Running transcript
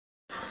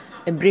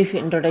A brief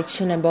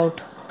introduction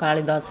about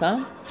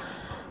Kalidasa.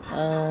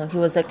 He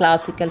was a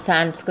classical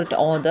Sanskrit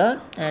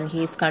author and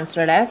he is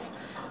considered as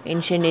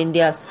ancient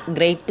India's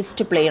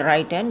greatest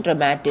playwright and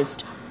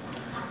dramatist.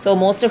 So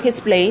most of his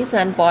plays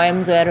and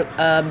poems were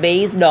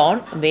based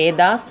on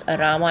Vedas,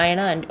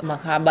 Ramayana and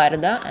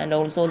Mahabharata and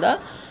also the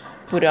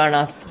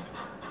Puranas.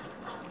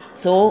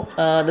 So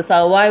the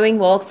surviving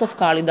works of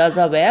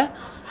Kalidasa were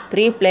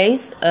 3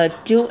 plays,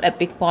 2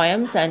 epic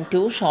poems and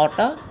 2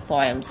 shorter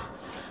poems.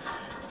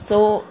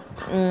 So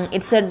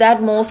it's said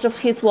that most of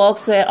his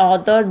works were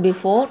authored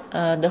before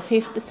the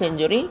 5th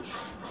century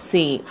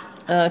CE.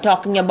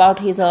 Talking about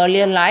his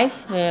earlier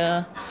life,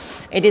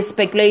 it is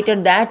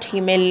speculated that he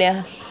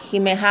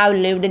may have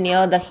lived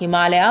near the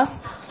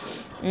Himalayas,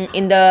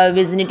 in the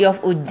vicinity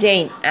of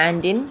Ujjain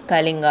and in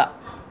Kalinga.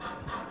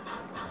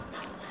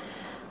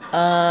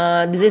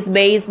 This is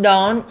based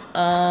on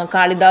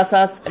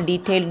Kalidasa's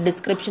detailed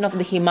description of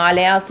the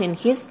Himalayas in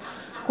his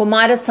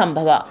Kumara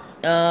Sambhava,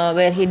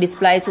 where he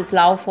displays his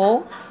love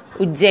for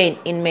Ujjain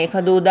in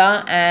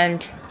Meghaduta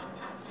and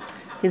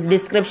his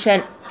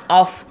description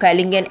of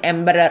Kalingan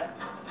Emperor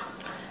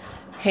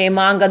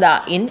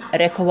Hemangada in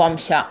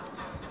Raghuvamsha.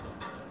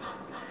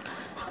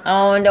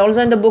 And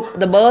also in the book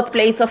The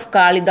Birthplace of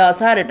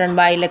Kalidasa, written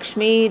by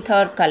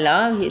Lakshmidhar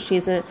Kala, she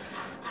is a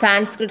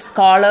Sanskrit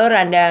scholar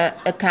and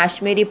a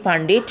Kashmiri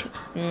Pandit,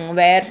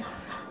 where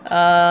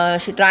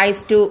she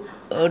tries to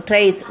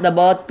trace the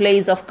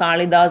birthplace of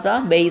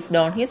Kalidasa based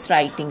on his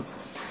writings.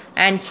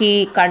 And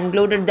he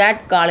concluded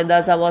that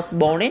Kalidasa was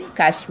born in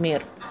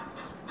Kashmir.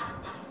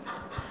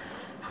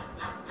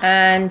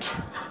 And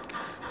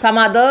some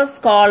other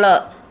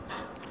scholar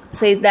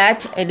says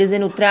that it is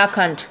in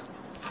Uttarakhand.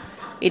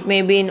 It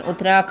may be in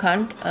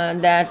Uttarakhand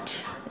that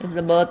is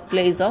the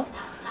birthplace of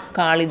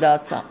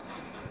Kalidasa.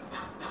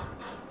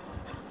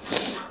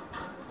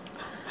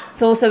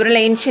 So several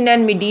ancient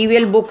and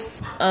medieval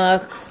books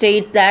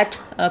state that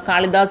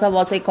Kalidasa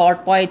was a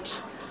court poet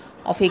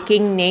of a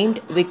king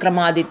named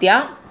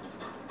Vikramaditya,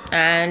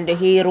 and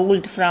he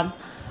ruled from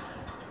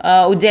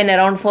Ujjain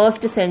around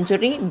 1st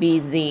century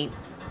BC.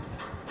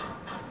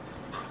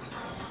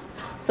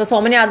 So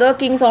many other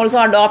kings also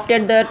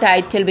adopted the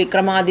title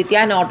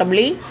Vikramaditya,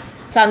 notably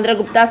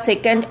Chandragupta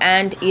II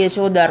and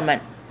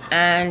Yashodharman.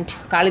 And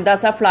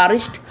Kalidasa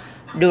flourished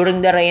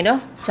during the reign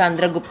of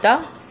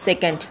Chandragupta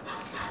II.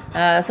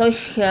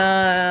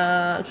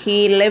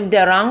 He lived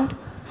around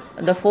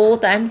the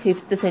 4th and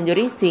 5th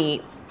century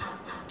CE.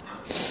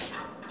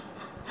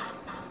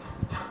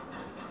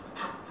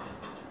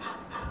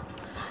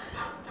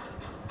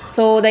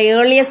 So the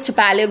earliest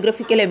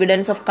paleographical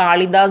evidence of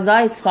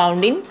Kalidasa is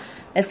found in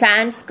a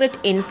Sanskrit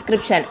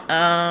inscription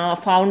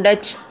found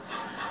at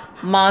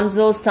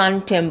Manso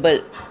Sun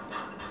Temple,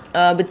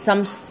 with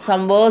some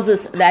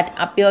verses that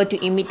appear to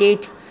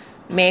imitate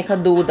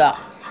Meghaduta,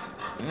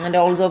 and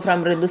also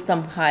from Ritu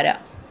Samhara.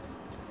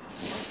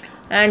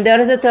 And there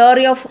is a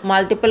theory of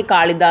multiple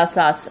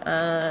Kalidasas.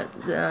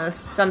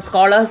 Some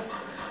scholars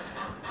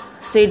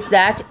states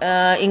that,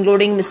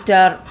 including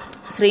Mr.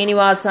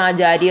 Srinivasa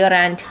Acharya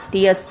and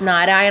T.S.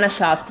 Narayana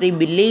Shastri,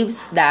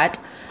 believes that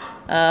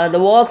the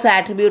works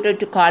attributed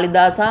to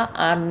Kalidasa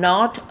are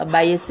not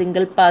by a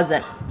single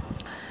person.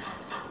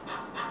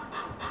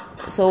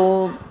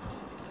 So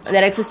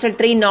there existed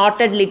 3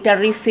 noted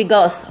literary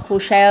figures who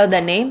share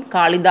the name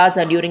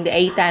Kalidasa during the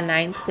 8th and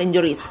 9th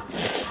centuries.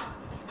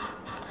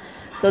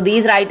 So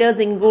these writers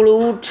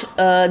include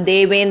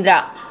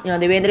Devendra.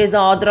 Devendra is the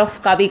author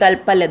of Kavi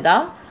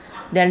Kalpalata,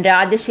 then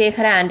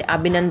Rajashekara and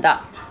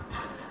Abhinanda.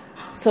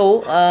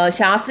 So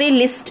Shastri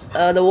lists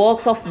the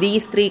works of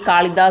these 3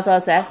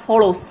 Kalidasas as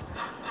follows.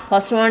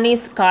 First one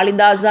is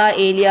Kalidasa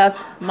alias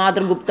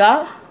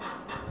Madhrugupta,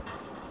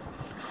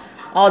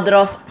 author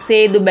of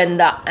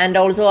Sedubenda, and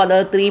also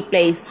other 3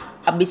 plays,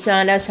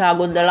 Abhishana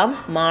Shagundalam,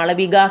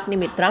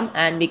 Malavigagnimitram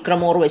and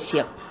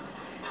Vikramorvashya.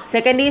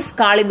 Second is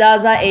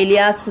Kalidasa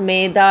alias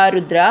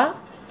Medharudra,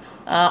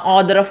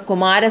 author of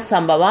Kumara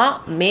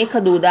Sambhava,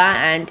 Meghaduta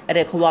and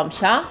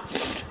Raghuvamsha.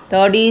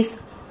 Third is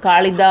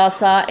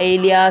Kalidasa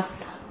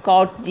alias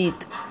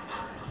Kautjit,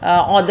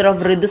 author of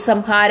Ritu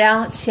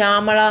Samhara,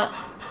 Shyamala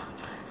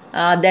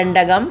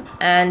Dandagam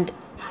and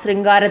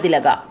Sringara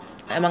Tilaga,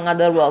 among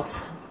other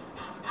works.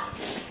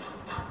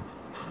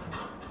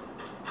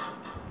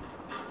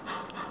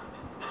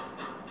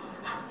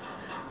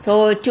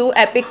 So 2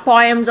 epic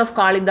poems of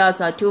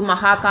Kalidasa, 2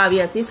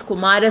 Mahakavyas is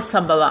Kumara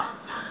Sambhava.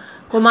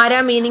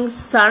 Kumara meaning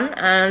son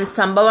and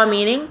Sambhava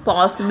meaning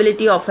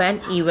possibility of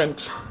an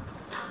event.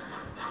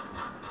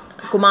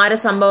 Kumara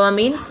Sambhava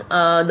means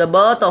the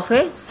birth of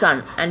a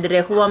son, and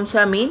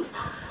Raghuvamsha means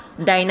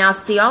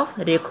dynasty of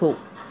Raghu.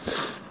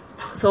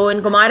 So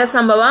in Kumara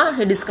Sambhava,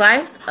 he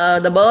describes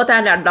the birth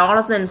and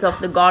adolescence of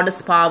the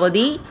goddess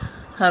Parvati,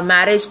 her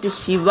marriage to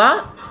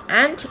Shiva,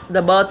 and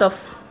the birth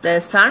of their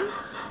son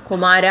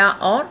Kumara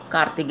or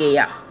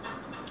Kartikeya.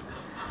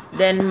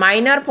 Then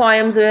minor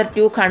poems were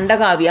 2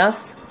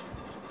 Khandakavyas.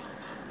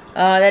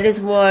 That is,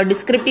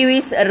 descriptive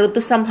is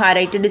Ritu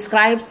Samhara. It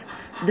describes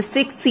the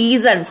 6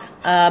 seasons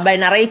by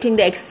narrating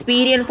the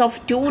experience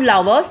of 2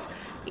 lovers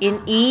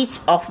in each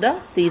of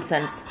the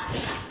seasons.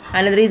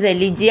 Another is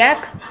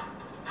elegiac.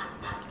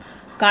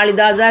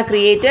 Kalidasa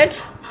created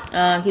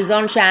his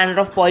own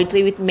genre of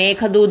poetry with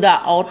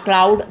Meghaduta or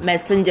cloud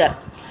messenger.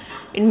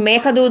 In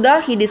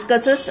Meghaduta, he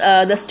discusses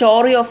the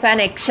story of an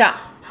Yaksha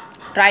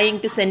trying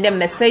to send a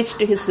message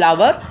to his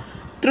lover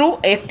through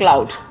a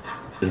cloud.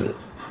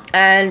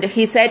 And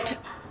he set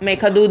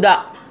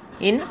Meghaduta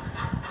in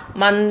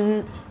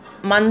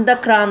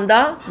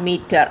Mandakranta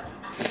meter.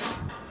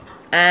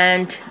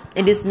 And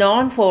it is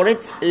known for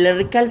its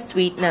lyrical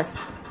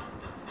sweetness.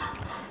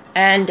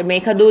 And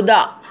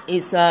Meghaduta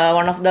is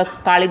one of the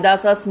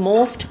Kalidasa's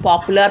most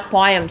popular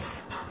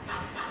poems,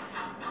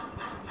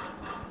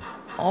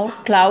 or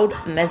cloud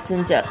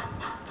messenger.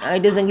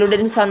 It is included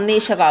in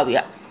Sandesha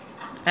Kavya.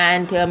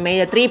 And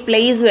three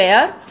plays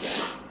were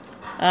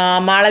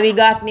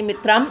Malaviga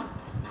Agnimitram,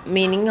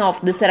 meaning of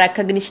this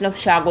recognition of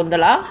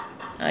Shakuntala.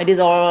 It is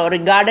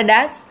regarded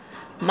as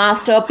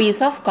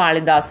masterpiece of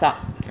Kalidasa,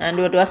 and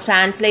it was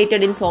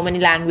translated in so many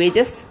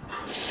languages.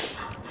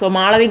 So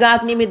Malaviga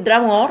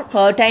Agnimitram, or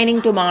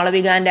pertaining to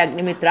Malaviga and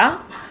Agnimitra,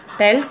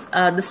 tells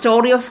the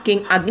story of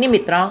King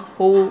Agnimitra,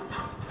 who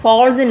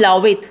falls in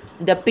love with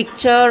the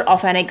picture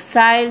of an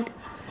exiled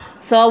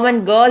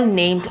servant girl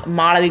named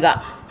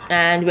Malaviga.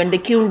 And when the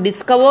queen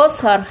discovers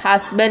her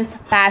husband's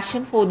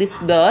passion for this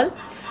girl,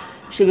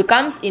 she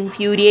becomes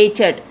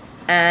infuriated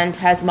and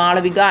has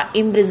Malaviga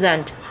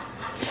imprisoned.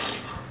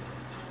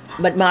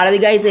 But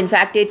Malaviga is in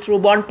fact a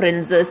true-born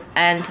princess,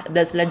 and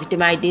thus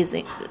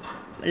legitimizing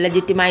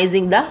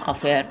the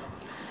affair.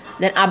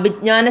 Then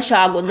Abhijnana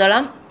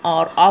Shakuntalam,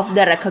 or of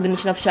the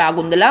recognition of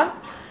Shakuntala,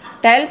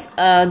 tells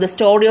the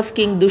story of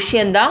King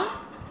Dushyanta,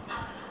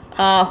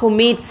 who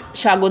meets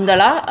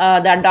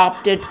Shakuntala, the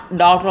adopted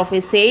daughter of a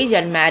sage,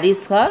 and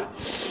marries her.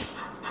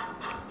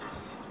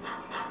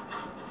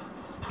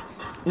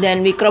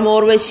 Then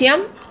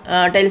Vikramoorvashyam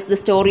tells the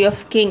story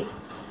of King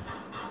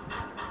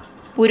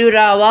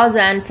Pururavas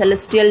and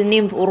celestial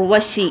nymph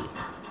Urvashi,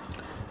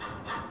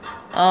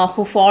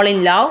 who fall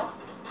in love.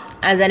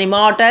 As an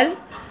immortal,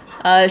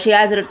 she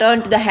has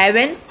returned to the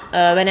heavens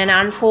when an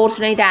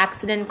unfortunate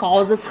accident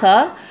causes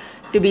her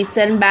to be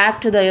sent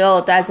back to the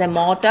earth as a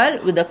mortal,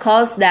 with the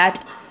curse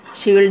that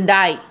she will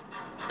die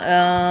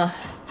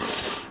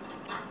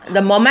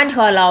the moment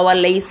her lover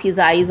lays his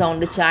eyes on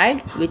the child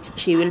which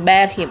she will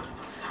bear him.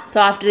 So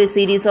after a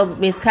series of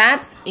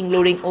mishaps,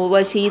 including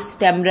Urvashi's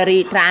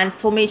temporary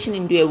transformation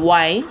into a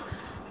vine,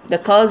 the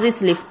curse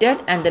is lifted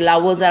and the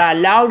lovers are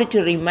allowed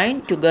to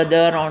remain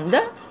together on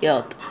the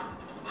earth.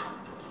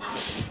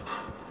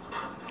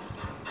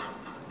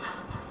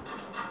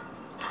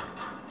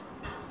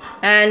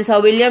 And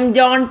Sir William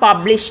John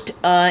published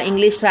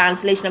English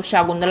translation of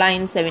Shakuntala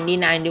in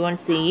 1791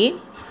 CE.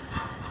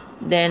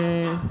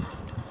 Then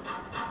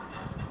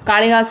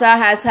Kalidasa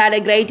has had a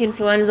great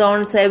influence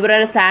on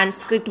several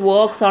Sanskrit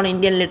works on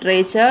Indian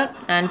literature,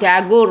 and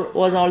Tagore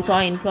was also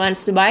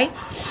influenced by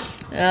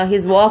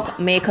his work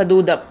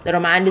Meghadutam, the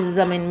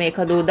romanticism in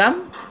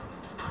Meghadutam.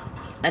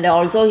 And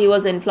also he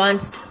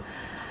influenced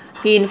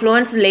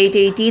late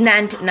 18th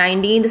and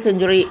 19th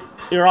century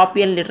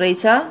European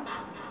literature.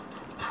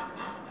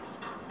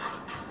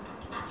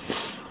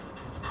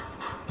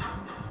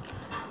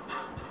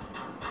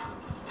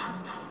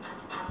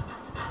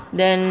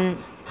 Then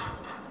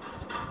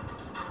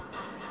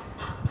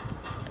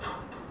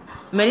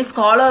many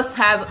scholars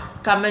have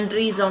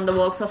commentaries on the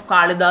works of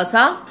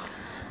Kalidasa.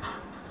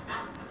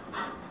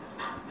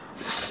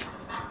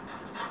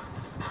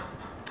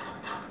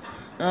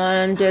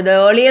 And the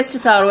earliest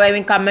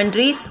surviving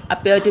commentaries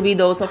appear to be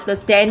those of the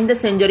 10th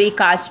century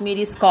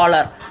Kashmiri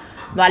scholar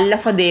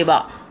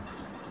Vallabhadeva.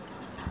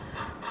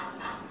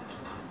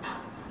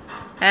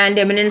 And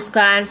eminent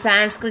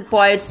Sanskrit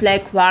poets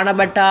like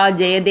Vanabhatta,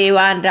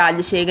 Jayadeva and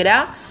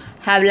Rajashekara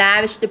have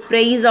lavished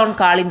praise on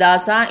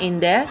Kalidasa in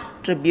their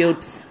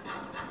tributes.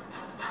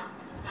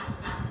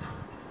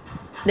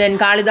 Then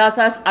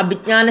Kalidasa's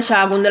Abhijnana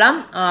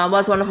Shakuntalam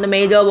was one of the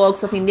major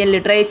works of Indian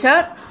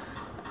literature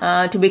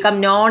to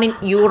become known in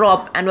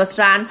Europe, and was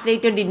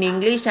translated in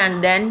English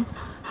and then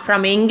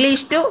from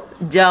English to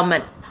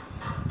German.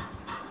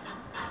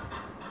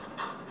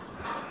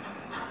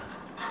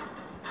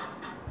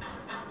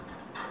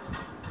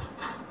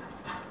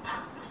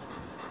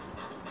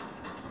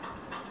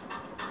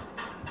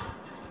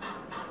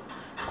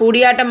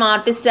 Kudiyatam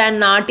artist and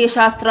Natya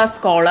Shastra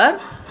scholar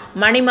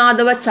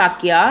Manimadhava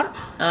Chakyar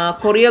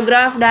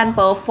choreographed and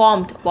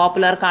performed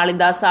popular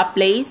Kalidasa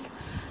plays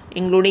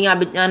including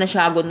Abhijnana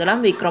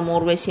Shakuntalam,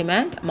 Vikramoorvashyam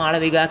and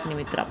Malaviga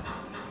Agnimitram.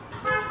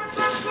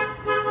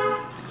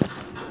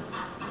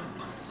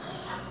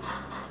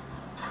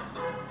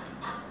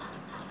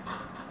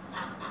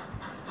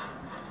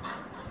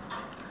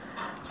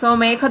 So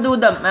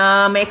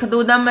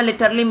Meghadutam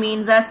literally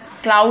means as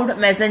cloud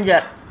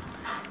messenger.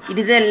 It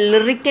is a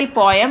lyrical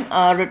poem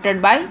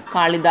written by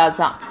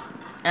Kalidasa,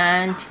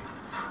 and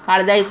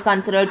Kalidasa is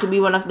considered to be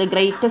one of the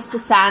greatest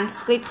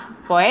Sanskrit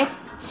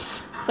poets.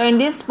 So in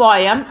this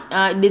poem,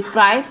 it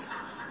describes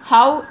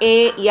how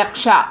a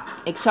Yaksha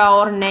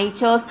or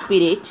nature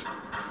spirit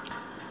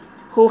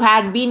who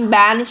had been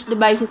banished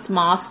by his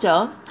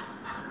master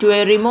to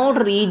a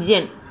remote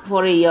region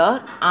for a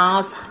year,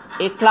 asked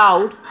a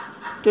cloud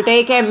to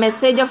take a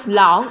message of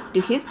love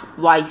to his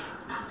wife.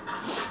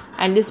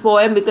 And this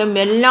poem became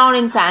well known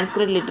in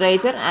Sanskrit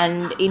literature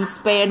and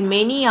inspired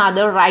many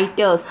other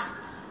writers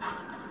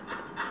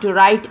to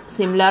write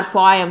similar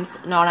poems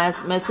known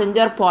as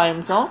messenger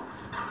poems or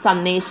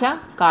Sandesha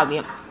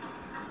Kavyam.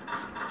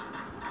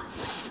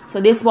 So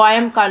this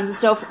poem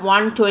consists of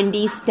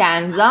 120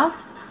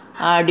 stanzas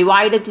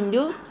divided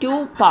into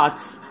two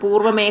parts,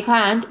 Purva Megha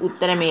and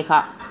Uttara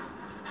Megha.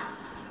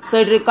 So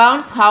it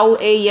recounts how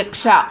a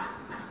Yaksha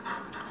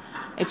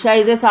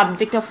is a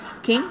subject of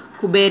King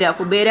Kubera.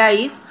 Kubera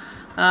is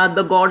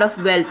the god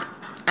of wealth,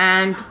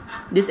 and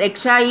this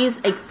Yaksha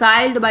is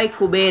exiled by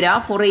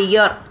Kubera for a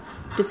year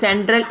to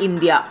central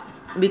India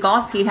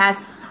because he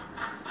has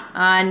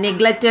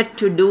neglected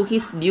to do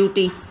his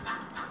duties.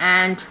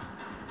 And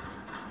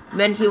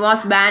when he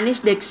was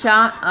banished,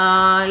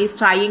 Yaksha is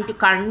trying to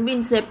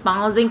convince a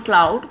passing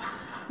cloud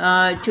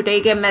to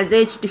take a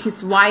message to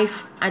his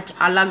wife at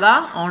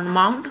Alaga on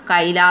Mount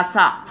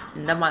Kailasa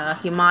in the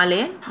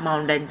Himalayan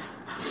mountains.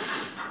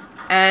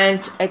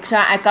 And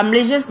Yaksha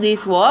accomplishes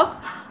this work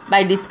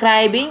by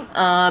describing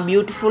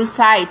beautiful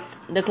sights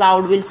the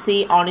cloud will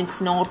see on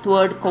its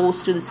northward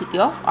coast to the city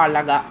of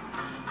Alaga,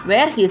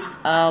 where his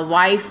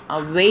wife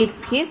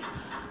awaits his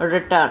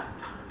return.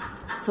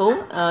 So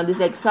this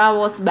Yaksha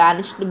was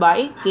banished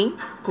by King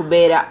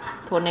Kubera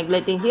for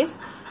neglecting his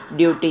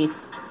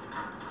duties.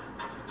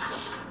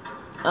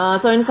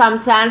 So in some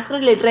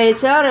Sanskrit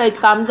literature, it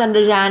comes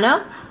under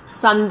genre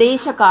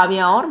Sandesha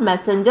Kavya or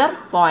messenger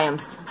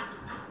poems.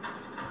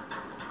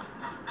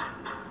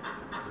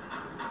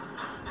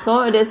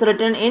 So it is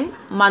written in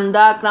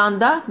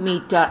Mandakranta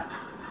meter.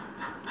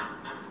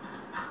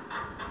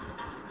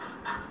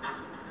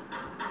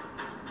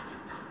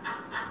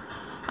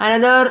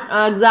 Another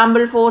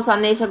example for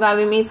Sandesha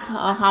Kavyam is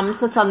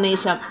Hamsa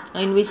Sandesham,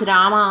 in which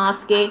Rama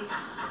asked a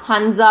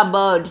Hansa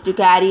bird to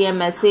carry a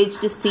message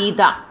to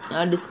Sita,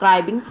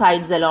 describing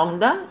sights along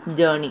the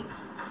journey.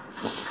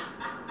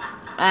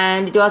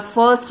 And it was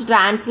first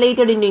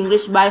translated in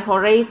English by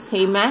Horace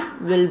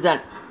Hayman Wilson,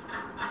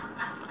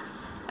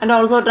 and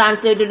also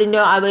translated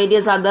into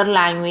various other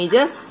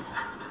languages